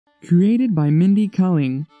Created by Mindy,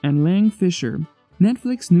 Kaling, and Lang Fisher,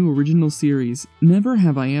 Netflix's new original series, Never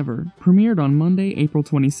Have I Ever, premiered on Monday, April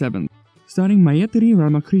 27th. Starring Maitreyi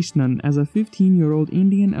Ramakrishnan as a 15-year-old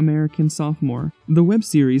Indian-American sophomore, the web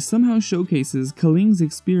series somehow showcases Kaling's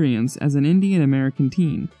experience as an Indian-American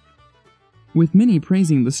teen. With many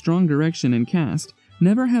praising the strong direction and cast,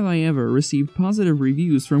 Never Have I Ever received positive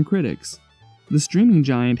reviews from critics. The streaming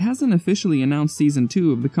giant hasn't officially announced Season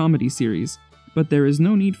 2 of the comedy series, but there is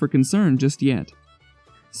no need for concern just yet.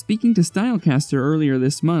 Speaking to Stylecaster earlier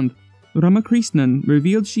this month, Ramakrishnan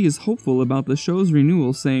revealed she is hopeful about the show's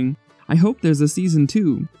renewal, saying, "I hope there's a Season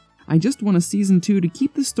 2. I just want a Season 2 to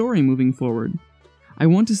keep the story moving forward. I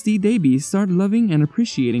want to see Devi start loving and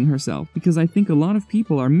appreciating herself because I think a lot of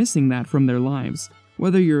people are missing that from their lives.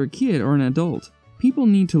 Whether you're a kid or an adult, people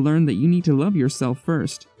need to learn that you need to love yourself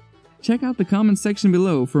first." Check out the comments section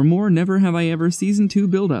below for more Never Have I Ever Season 2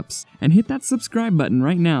 build-ups, and hit that subscribe button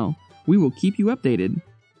right now. We will keep you updated.